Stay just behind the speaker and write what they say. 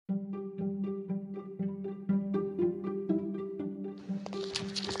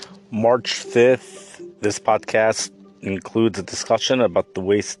March 5th, this podcast includes a discussion about the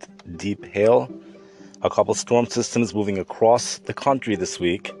waist-deep hail, a couple storm systems moving across the country this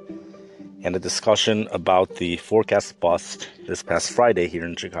week, and a discussion about the forecast bust this past Friday here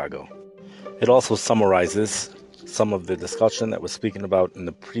in Chicago. It also summarizes some of the discussion that was spoken about in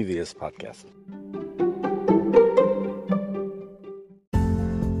the previous podcast.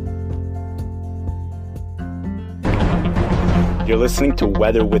 You're listening to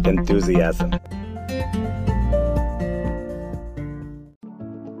Weather with Enthusiasm.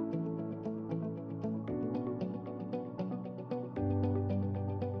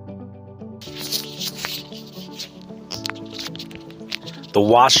 The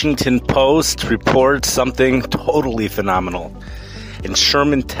Washington Post reports something totally phenomenal. In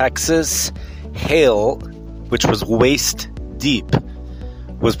Sherman, Texas, hail, which was waist deep,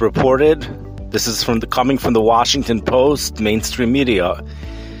 was reported. This is coming from the Washington Post, mainstream media.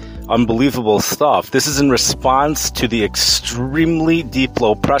 Unbelievable stuff. This is in response to the extremely deep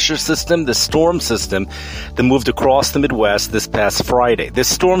low pressure system, the storm system that moved across the Midwest this past Friday. This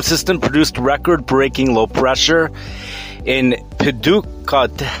storm system produced record-breaking low pressure in Paducah,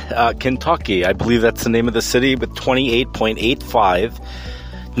 Kentucky. I believe that's the name of the city, with 28.85,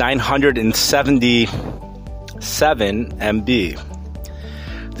 977 MB.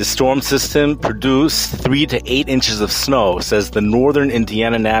 The storm system produced 3 to 8 inches of snow, says the Northern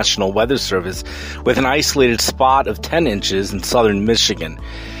Indiana National Weather Service, with an isolated spot of 10 inches in southern Michigan.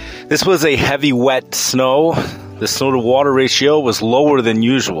 This was a heavy, wet snow. The snow-to-water ratio was lower than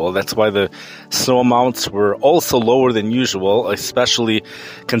usual. That's why the snow amounts were also lower than usual, especially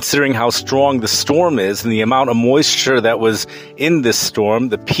considering how strong the storm is and the amount of moisture that was in this storm.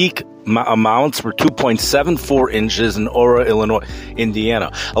 The peak amounts were 2.74 inches in Aurora, Illinois,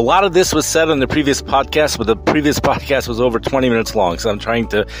 Indiana. A lot of this was said on the previous podcast, but the previous podcast was over 20 minutes long, so I'm trying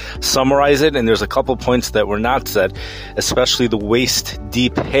to summarize it, and there's a couple points that were not said, especially the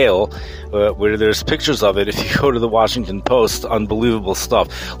waist-deep hail, where there's pictures of it. If you go to the Washington Post, unbelievable stuff.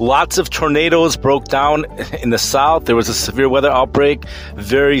 Lots of tornadoes broke down in the south. There was a severe weather outbreak,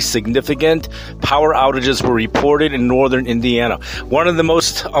 very significant. Power outages were reported in northern Indiana. One of the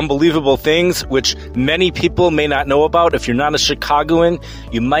most unbelievable things, which many people may not know about, if you're not a Chicagoan,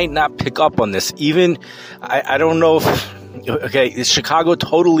 you might not pick up on this. Even, I don't know if... Okay, Chicago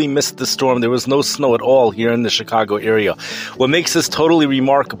totally missed the storm. There was no snow at all here in the Chicago area. What makes this totally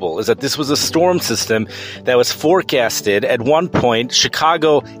remarkable is that this was a storm system that was forecasted at one point.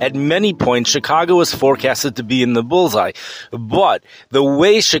 At many points, Chicago was forecasted to be in the bullseye. But the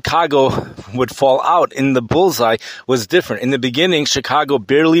way Chicago would fall out in the bullseye was different. In the beginning, Chicago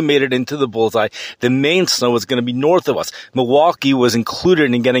barely made it into the bullseye. The main snow was going to be north of us. Milwaukee was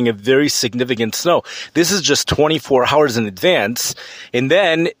included in getting a very significant snow. This is just 24 hours in advance, and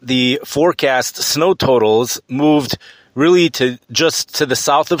then the forecast snow totals moved really to just to the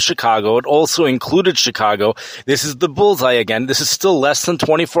south of Chicago. It also included Chicago. This is the bullseye again. This is still less than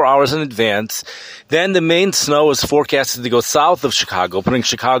 24 hours in advance. Then the main snow is forecasted to go south of Chicago, putting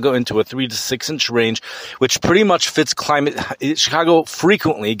Chicago into a 3 to 6 inch range, which pretty much fits climate. Chicago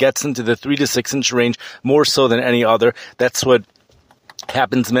frequently gets into the 3 to 6 inch range, more so than any other. That's what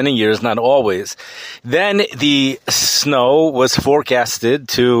happens many years, not always. Then the snow was forecasted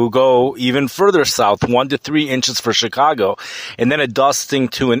to go even further south, 1 to 3 inches for Chicago, and then a dusting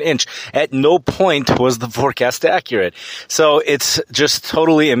to 1 inch. At no point was the forecast accurate. So it's just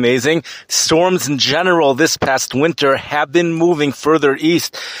totally amazing. Storms in general this past winter have been moving further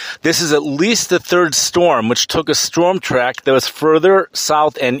east. This is at least the third storm, which took a storm track that was further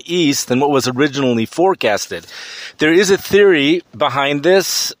south and east than what was originally forecasted. There is a theory behind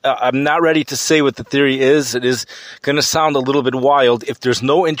this. I'm not ready to say what the theory is. It is going to sound a little bit wild. If there's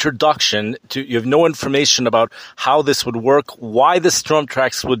no introduction to, you have no information about how this would work, why the storm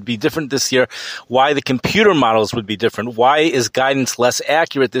tracks would be different this year, why the computer models would be different, why is guidance less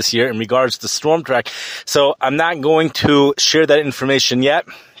accurate this year in regards to storm track. So I'm not going to share that information yet,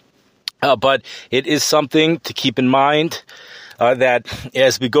 but it is something to keep in mind. That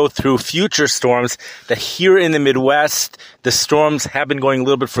as we go through future storms, that here in the Midwest, the storms have been going a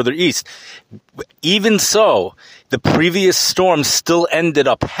little bit further east. Even so, the previous storm still ended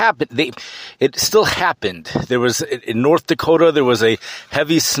up happening. It still happened. There was, in North Dakota, there was a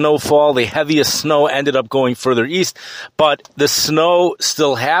heavy snowfall. The heaviest snow ended up going further east, but the snow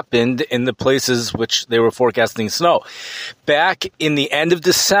still happened in the places which they were forecasting snow. Back in the end of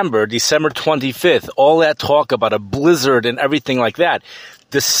December 25th, all that talk about a blizzard and everything like that,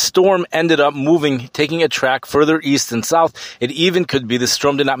 the storm ended up moving, taking a track further east and south. It even could be the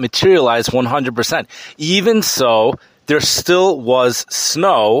storm did not materialize 100%. Even so, there still was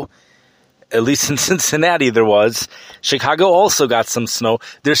snow at least in Cincinnati there was. Chicago also got some snow.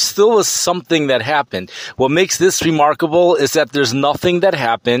 There still was something that happened. What makes this remarkable is that there's nothing that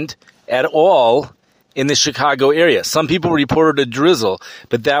happened at all in the Chicago area. Some people reported a drizzle,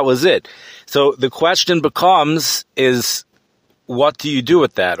 but that was it. So the question becomes is, what do you do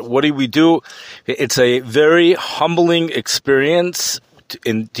with that? What do we do? It's a very humbling experience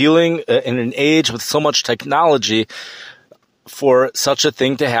in dealing in an age with so much technology for such a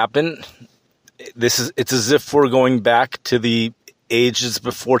thing to happen. It's as if we're going back to the ages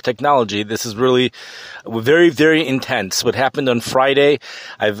before technology. This is really very, very intense. What happened on Friday,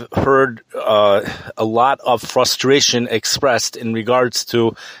 I've heard a lot of frustration expressed in regards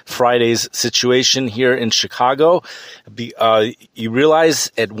to Friday's situation here in Chicago. You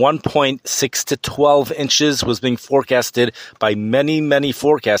realize at one point 6 to 12 inches was being forecasted by many, many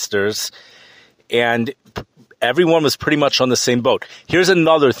forecasters, and everyone was pretty much on the same boat. Here's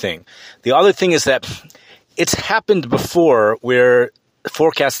another thing. The other thing is that it's happened before where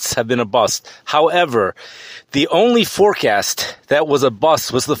forecasts have been a bust. However, the only forecast that was a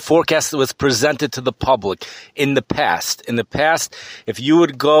bust was the forecast that was presented to the public in the past. In the past, if you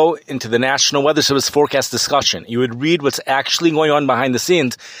would go into the National Weather Service forecast discussion, you would read what's actually going on behind the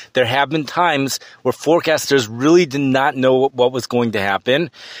scenes. There have been times where forecasters really did not know what was going to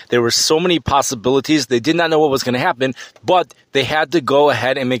happen. There were so many possibilities. They did not know what was going to happen, but they had to go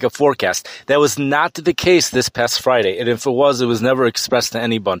ahead and make a forecast. That was not the case this past Friday. And if it was never expressed to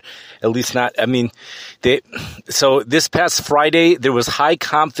anyone. At least not, so this past Friday, there was high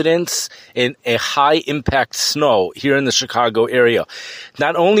confidence in a high impact snow here in the Chicago area.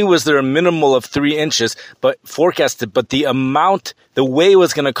 Not only was there a minimal of 3 inches, but forecasted, but the amount, the way it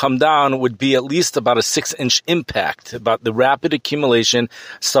was going to come down would be at least about a 6-inch impact, about the rapid accumulation,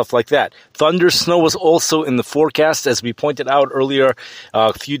 stuff like that. Thunder snow was also in the forecast, as we pointed out earlier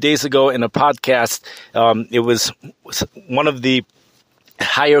a few days ago in a podcast. It was one of the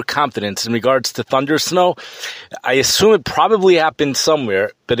higher confidence in regards to thunder snow. I assume it probably happened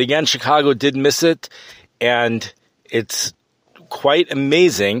somewhere, but again, Chicago did miss it, and it's quite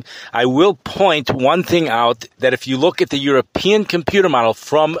amazing. I will point one thing out, that if you look at the European computer model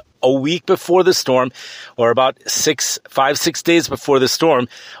from a week before the storm, or about 5-6 days before the storm,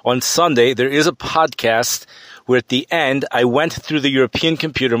 on Sunday, there is a podcast where at the end, I went through the European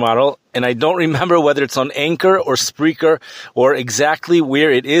computer model, and I don't remember whether it's on Anchor or Spreaker or exactly where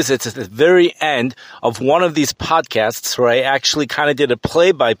it is. It's at the very end of one of these podcasts where I actually kind of did a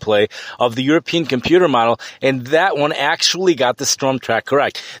play-by-play of the European computer model, and that one actually got the storm track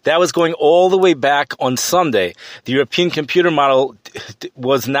correct. That was going all the way back on Sunday. The European computer model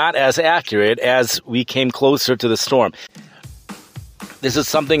was not as accurate as we came closer to the storm. This is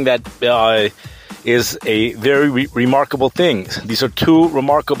something that is a very remarkable thing. These are two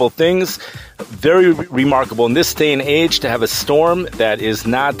remarkable things, very remarkable in this day and age, to have a storm that is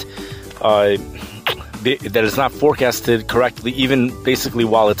not forecasted correctly, even basically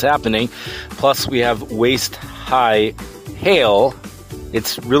while it's happening. Plus, we have waist-high hail.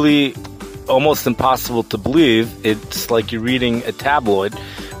 It's really almost impossible to believe. It's like you're reading a tabloid,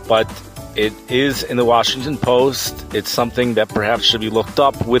 but it is in the Washington Post. It's something that perhaps should be looked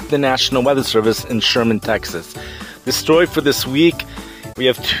up with the National Weather Service in Sherman, Texas. The story for this week, we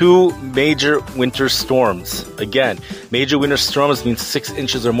have 2 major winter storms. Again, major winter storms means 6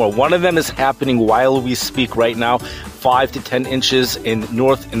 inches or more. One of them is happening while we speak right now, 5 to 10 inches in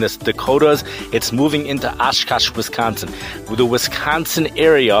the Dakotas. It's moving into Oshkosh, Wisconsin. The Wisconsin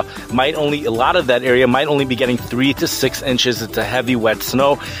area a lot of that area might only be getting 3 to 6 inches. It's a heavy, wet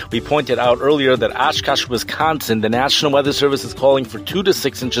snow. We pointed out earlier that Oshkosh, Wisconsin, the National Weather Service is calling for 2 to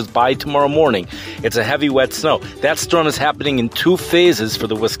 6 inches by tomorrow morning. It's a heavy, wet snow. That storm is happening in 2 phases for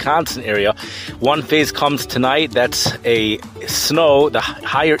the Wisconsin area. One phase comes tonight. That's a snow, the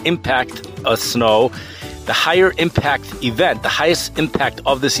higher impact snow. The higher impact event, the highest impact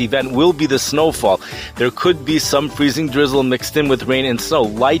of this event will be the snowfall. There could be some freezing drizzle mixed in with rain and snow.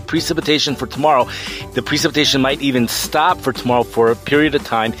 Light precipitation for tomorrow. The precipitation might even stop for tomorrow for a period of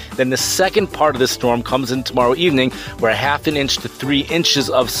time. Then the second part of the storm comes in tomorrow evening, where 1/2 inch to 3 inches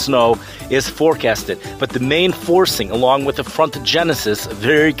of snow is forecasted. But the main forcing, along with the frontogenesis, a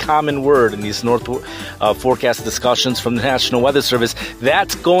very common word in these north forecast discussions from the National Weather Service,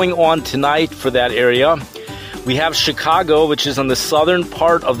 that's going on tonight for that area. We have Chicago, which is on the southern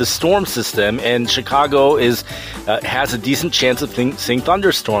part of the storm system, and Chicago has a decent chance of seeing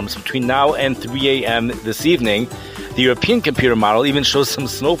thunderstorms between now and 3 a.m. this evening. The European computer model even shows some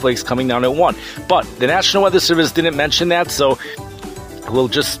snowflakes coming down at 1. But the National Weather Service didn't mention that, so we'll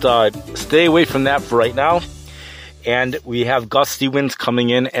just stay away from that for right now. And we have gusty winds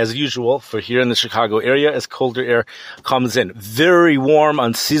coming in as usual for here in the Chicago area as colder air comes in. Very warm,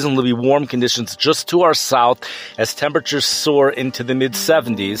 unseasonably warm conditions just to our south as temperatures soar into the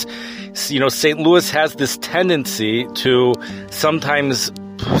mid-70s. You know, St. Louis has this tendency to sometimes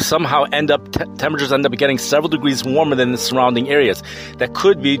somehow temperatures end up getting several degrees warmer than the surrounding areas. That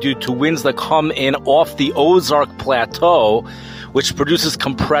could be due to winds that come in off the Ozark Plateau, which produces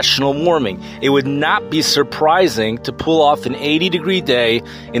compressional warming. It would not be surprising to pull off an 80-degree day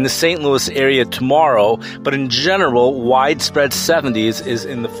in the St. Louis area tomorrow, but in general, widespread 70s is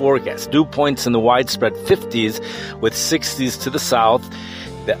in the forecast. Dew points in the widespread 50s with 60s to the south.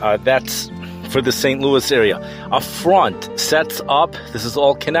 That's for the St. Louis area. A front sets up, this is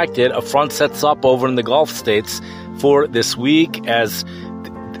all connected, a front sets up over in the Gulf states for this week as,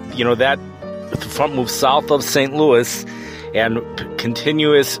 you know, that the front moves south of St. Louis, and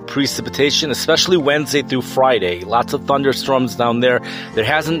continuous precipitation, especially Wednesday through Friday. Lots of thunderstorms down there. There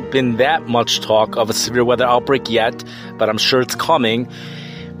hasn't been that much talk of a severe weather outbreak yet, but I'm sure it's coming.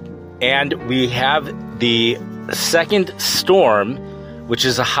 And we have the second storm, which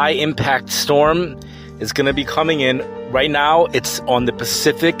is a high-impact storm, is going to be coming in. Right now, it's on the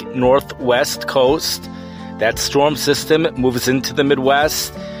Pacific Northwest coast. That storm system moves into the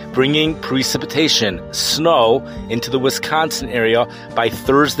Midwest, bringing precipitation, snow, into the Wisconsin area by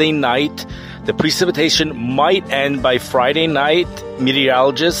Thursday night. The precipitation might end by Friday night.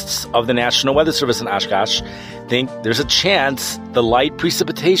 Meteorologists of the National Weather Service in Oshkosh think there's a chance the light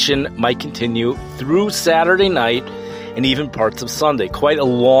precipitation might continue through Saturday night and even parts of Sunday. Quite a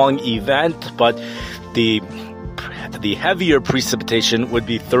long event, but the heavier precipitation would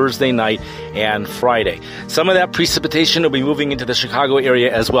be Thursday night and Friday. Some of that precipitation will be moving into the Chicago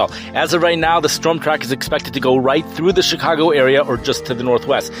area as well. As of right now, the storm track is expected to go right through the Chicago area or just to the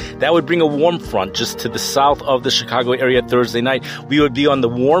northwest. That would bring a warm front just to the south of the Chicago area Thursday night. We would be on the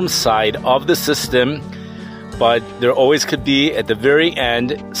warm side of the system, but there always could be, at the very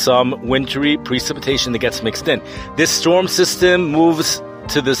end, some wintry precipitation that gets mixed in. This storm system moves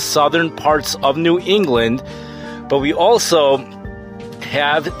to the southern parts of New England, but we also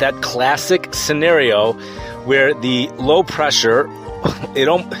have that classic scenario where the low pressure,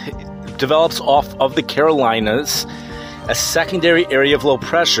 it develops off of the Carolinas. A secondary area of low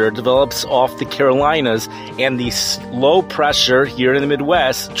pressure develops off the Carolinas, and the low pressure here in the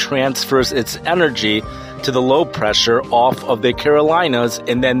Midwest transfers its energy to the low pressure off of the Carolinas,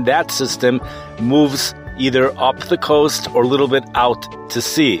 and then that system moves either up the coast or a little bit out to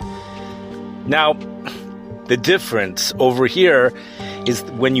sea. Now, the difference over here is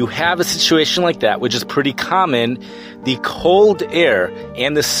when you have a situation like that, which is pretty common, the cold air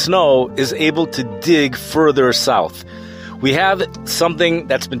and the snow is able to dig further south. We have something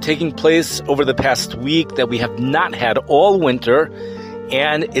that's been taking place over the past week that we have not had all winter,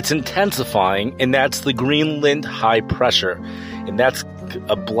 and it's intensifying, and that's the Greenland high pressure. And that's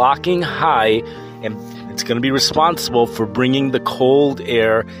a blocking high, and it's going to be responsible for bringing the cold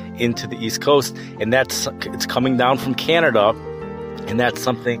air into the East Coast, and it's coming down from Canada, and that's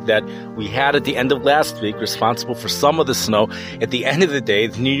something that we had at the end of last week, responsible for some of the snow. At the end of the day,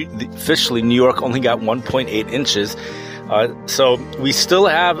 officially New York only got 1.8 inches, so we still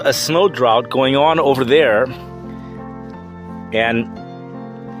have a snow drought going on over there, and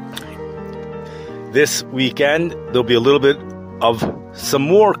this weekend there'll be a little bit of some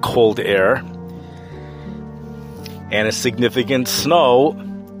more cold air and a significant snow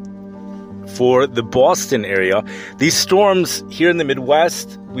for the Boston area. These storms here in the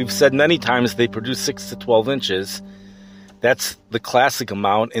Midwest, we've said many times, they produce 6 to 12 inches. That's the classic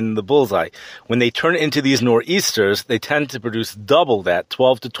amount in the bullseye. When they turn into these nor'easters, they tend to produce double that,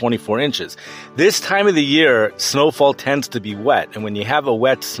 12 to 24 inches. This time of the year, snowfall tends to be wet, and when you have a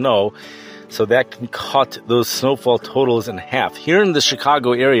wet snow, so that can cut those snowfall totals in half. Here in the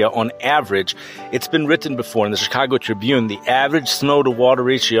Chicago area, on average, it's been written before in the Chicago Tribune, the average snow-to-water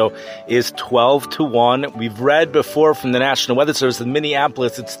ratio is 12 to 1. We've read before from the National Weather Service in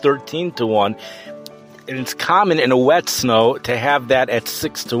Minneapolis, it's 13 to 1. And it's common in a wet snow to have that at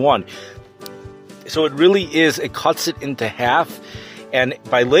 6 to 1. So it really is, it cuts it into half. And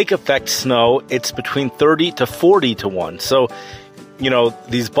by lake effect snow, it's between 30 to 40 to 1. So, you know,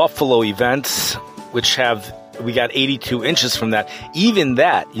 these Buffalo events, which we got 82 inches from that, even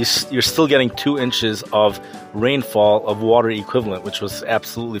that, you're still getting 2 inches of rainfall of water equivalent, which was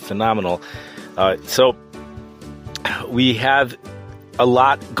absolutely phenomenal. So we have a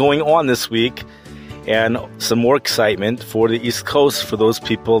lot going on this week, and some more excitement for the East Coast for those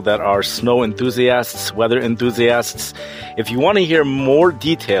people that are snow enthusiasts, weather enthusiasts. If you want to hear more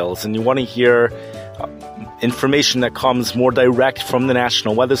details and you want to hear information that comes more direct from the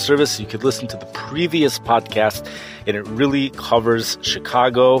National Weather Service. You could listen to the previous podcast, and it really covers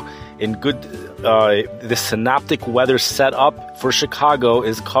Chicago in good. The synoptic weather setup for Chicago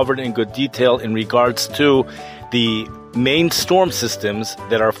is covered in good detail in regards to the main storm systems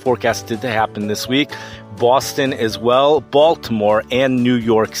that are forecasted to happen this week. Boston as well, Baltimore, and New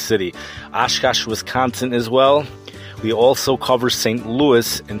York City. Oshkosh, Wisconsin as well. We also cover St.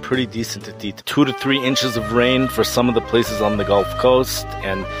 Louis in pretty decent detail. 2 to 3 inches of rain for some of the places on the Gulf Coast.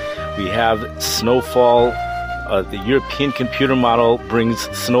 And we have snowfall. The European computer model brings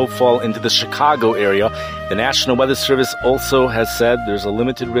snowfall into the Chicago area. The National Weather Service also has said there's a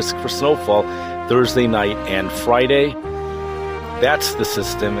limited risk for snowfall Thursday night and Friday. That's the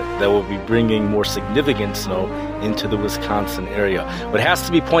system that will be bringing more significant snow into the Wisconsin area. What has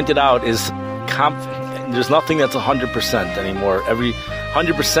to be pointed out is there's nothing that's 100% anymore. Every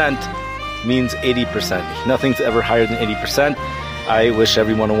 100% means 80%. Nothing's ever higher than 80%. I wish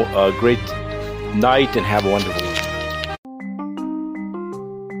everyone a great night and have a wonderful week.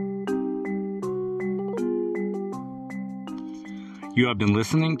 You have been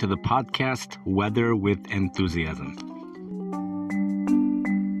listening to the podcast Weather with Enthusiasm.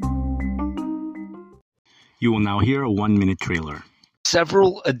 You will now hear a 1-minute trailer.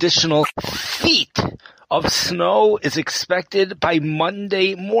 Several additional feet of snow is expected by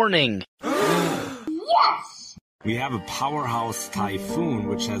Monday morning. Yes! We have a powerhouse typhoon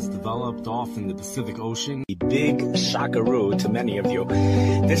which has developed off in the Pacific Ocean. A big shockaroo to many of you.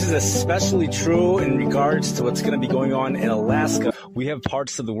 This is especially true in regards to what's going to be going on in Alaska. We have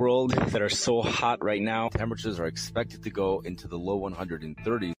parts of the world that are so hot right now. Temperatures are expected to go into the low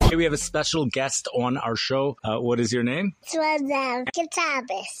 130s. Hey, we have a special guest on our show. What is your name?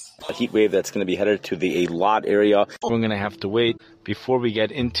 Katabis. A heat wave that's going to be headed to the Eilat area. We're going to have to wait before we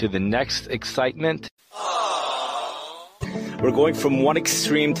get into the next excitement. We're going from one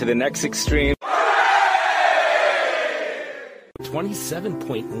extreme to the next extreme.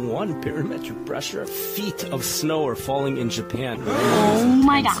 27.1 barometric pressure. Feet of snow are falling in Japan. Oh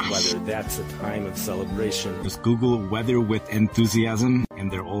my gosh. Weather. That's a time of celebration. Just Google Weather with Enthusiasm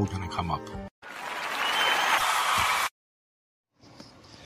and they're all going to come up.